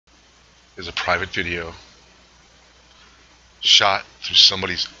is a private video shot through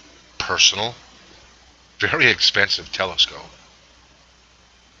somebody's personal, very expensive telescope.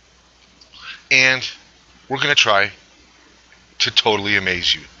 And we're going to try to totally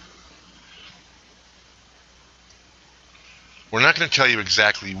amaze you. We're not going to tell you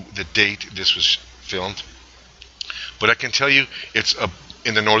exactly the date this was filmed, but I can tell you it's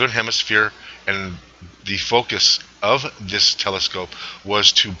in the northern hemisphere, and the focus of this telescope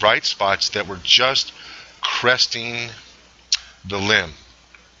was to bright spots that were just cresting the limb.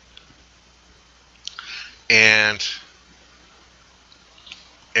 And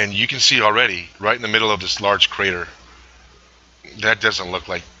you can see already, right in the middle of this large crater, that doesn't look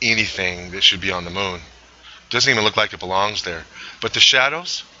like anything that should be on the moon. Doesn't even look like it belongs there. But the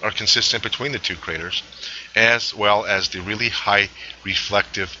shadows are consistent between the two craters, as well as the really high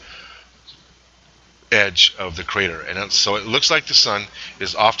reflective edge of the crater. And so it looks like the sun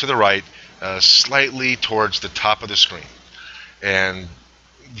is off to the right, slightly towards the top of the screen.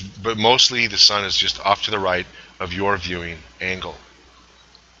 But mostly the sun is just off to the right of your viewing angle.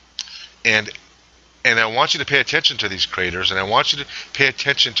 And I want you to pay attention to these craters, and I want you to pay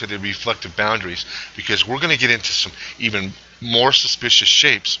attention to the reflective boundaries, because we're going to get into some even more suspicious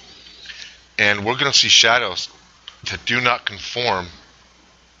shapes, and we're going to see shadows that do not conform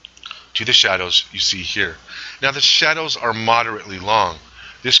to the shadows you see here. Now, the shadows are moderately long.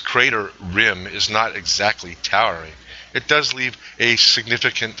 This crater rim is not exactly towering. It does leave a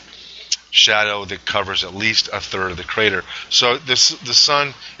significant shadow that covers at least a third of the crater. So the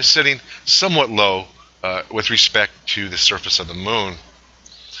sun is sitting somewhat low with respect to the surface of the moon.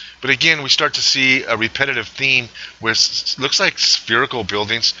 But again, we start to see a repetitive theme with looks like spherical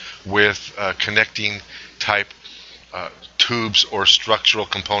buildings with connecting type tubes or structural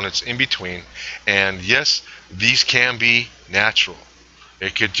components in between. And yes, these can be natural.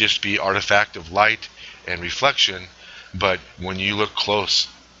 It could just be artifact of light and reflection, but when you look close,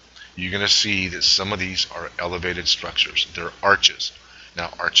 you're going to see that some of these are elevated structures. They're arches. Now,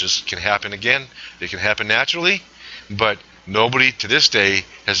 arches can happen again. They can happen naturally, but nobody to this day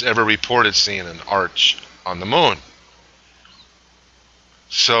has ever reported seeing an arch on the moon.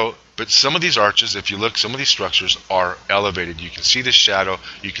 But some of these arches, if you look, some of these structures are elevated. You can see the shadow.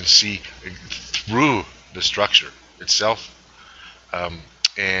 You can see through the structure itself,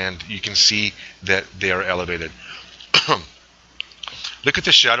 and you can see that they are elevated. Look at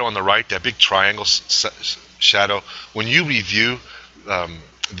the shadow on the right, that big triangle shadow. When you review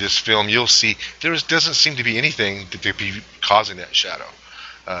this film, you'll see there doesn't seem to be anything that could be causing that shadow.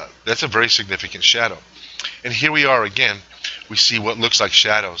 That's a very significant shadow. And here we are again. We see what looks like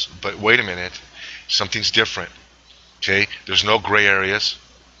shadows, but wait a minute, something's different. Okay, there's no gray areas.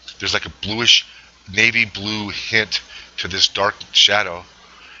 There's like a bluish, navy blue hint to this dark shadow.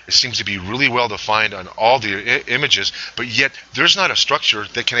 It seems to be really well defined on all the images, but yet there's not a structure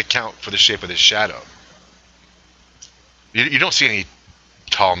that can account for the shape of this shadow. You don't see any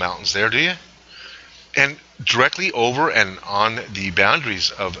tall mountains there, do you? And directly over and on the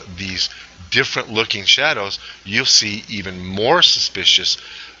boundaries of these different looking shadows, you'll see even more suspicious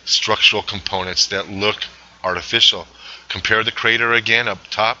structural components that look artificial. Compare the crater again up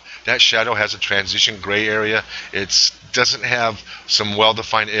top. That shadow has a transition gray area. It doesn't have some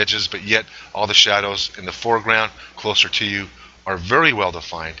well-defined edges, but yet all the shadows in the foreground closer to you are very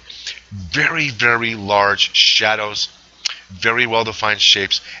well-defined. Very, very large shadows, very well-defined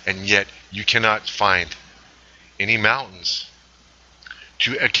shapes, and yet you cannot find any mountains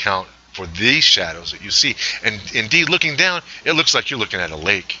to account for these shadows that you see. And indeed, looking down, it looks like you're looking at a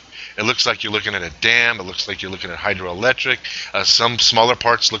lake. It looks like you're looking at a dam. It looks like you're looking at hydroelectric. Some smaller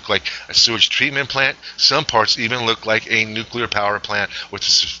parts look like a sewage treatment plant. Some parts even look like a nuclear power plant with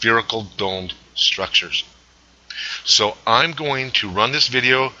spherical domed structures. So I'm going to run this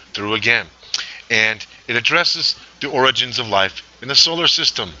video through again. And it addresses the origins of life in the solar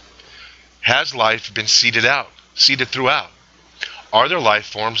system. Has life been seeded throughout? Are there life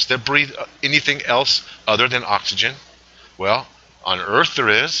forms that breathe anything else other than oxygen? Well, on Earth there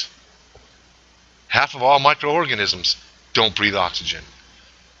is. Half of all microorganisms don't breathe oxygen.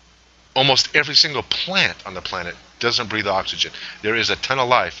 Almost every single plant on the planet doesn't breathe oxygen. There is a ton of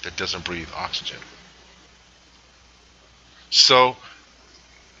life that doesn't breathe oxygen. So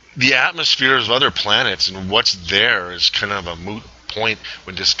the atmospheres of other planets and what's there is kind of a moot point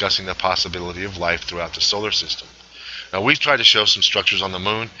when discussing the possibility of life throughout the solar system. Now, we've tried to show some structures on the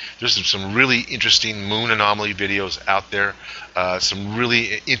moon. There's some really interesting moon anomaly videos out there. Some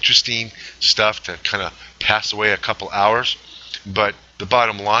really interesting stuff to kind of pass away a couple hours. But the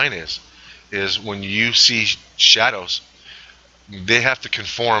bottom line is when you see shadows, they have to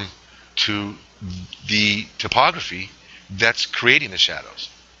conform to the topography that's creating the shadows.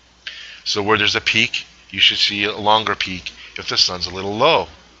 So where there's a peak, you should see a longer peak if the sun's a little low.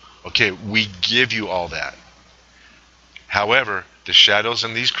 Okay, we give you all that. However, the shadows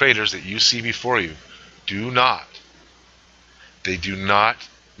in these craters that you see before you do not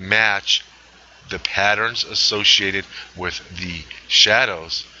match the patterns associated with the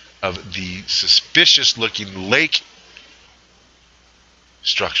shadows of the suspicious looking lake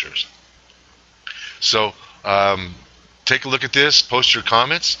structures. So take a look at this, post your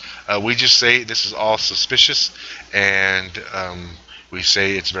comments. We just say this is all suspicious, and we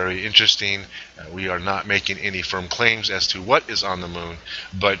say it's very interesting. We are not making any firm claims as to what is on the moon,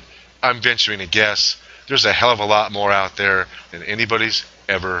 but I'm venturing a guess. There's a hell of a lot more out there than anybody's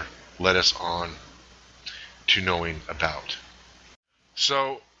ever led us on to knowing about.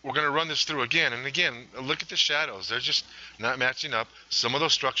 So we're going to run this through again and again. Look at the shadows. They're just not matching up. Some of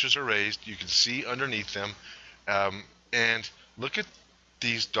those structures are raised. You can see underneath them. And look at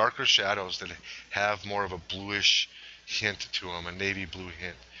these darker shadows that have more of a bluish hint to them, a navy blue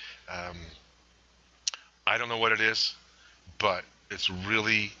hint. I don't know what it is, but it's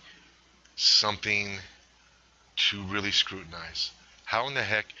really something to really scrutinize. How in the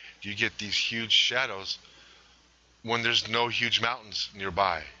heck do you get these huge shadows when there's no huge mountains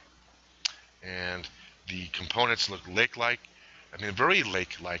nearby? And the components look lake-like. I mean, very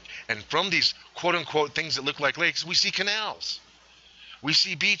lake-like. And from these quote-unquote things that look like lakes, we see canals. We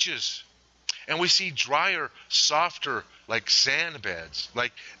see beaches. And we see drier, softer, like sand beds.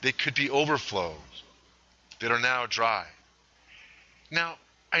 Like they could be overflows that are now dry. Now,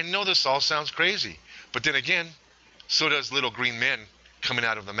 I know this all sounds crazy. But then again, so does little green men coming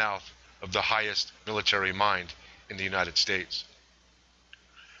out of the mouth of the highest military mind in the United States.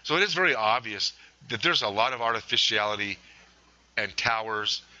 So it is very obvious that there's a lot of artificiality and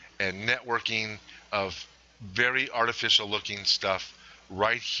towers and networking of very artificial looking stuff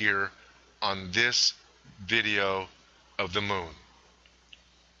right here on this video of the moon.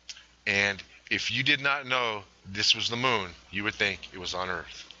 And if you did not know this was the moon, you would think it was on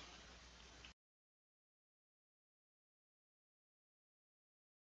Earth.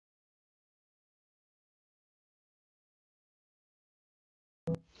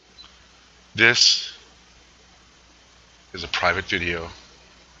 This is a private video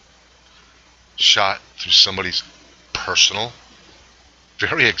shot through somebody's personal,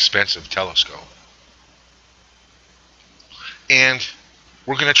 very expensive telescope. And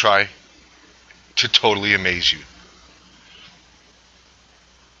we're going to try to totally amaze you.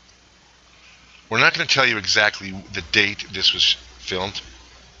 We're not going to tell you exactly the date this was filmed,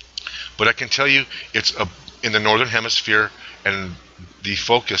 but I can tell you it's in the northern hemisphere, and the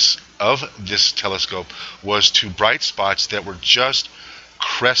focus of this telescope was to bright spots that were just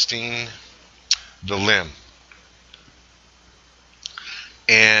cresting the limb.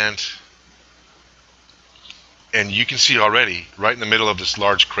 And you can see already, right in the middle of this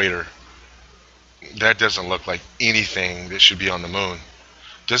large crater, that doesn't look like anything that should be on the moon.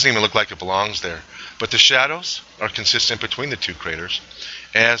 Doesn't even look like it belongs there. But the shadows are consistent between the two craters,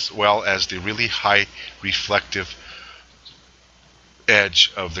 as well as the really high reflective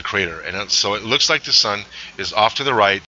edge of the crater. And so it looks like the sun is off to the right.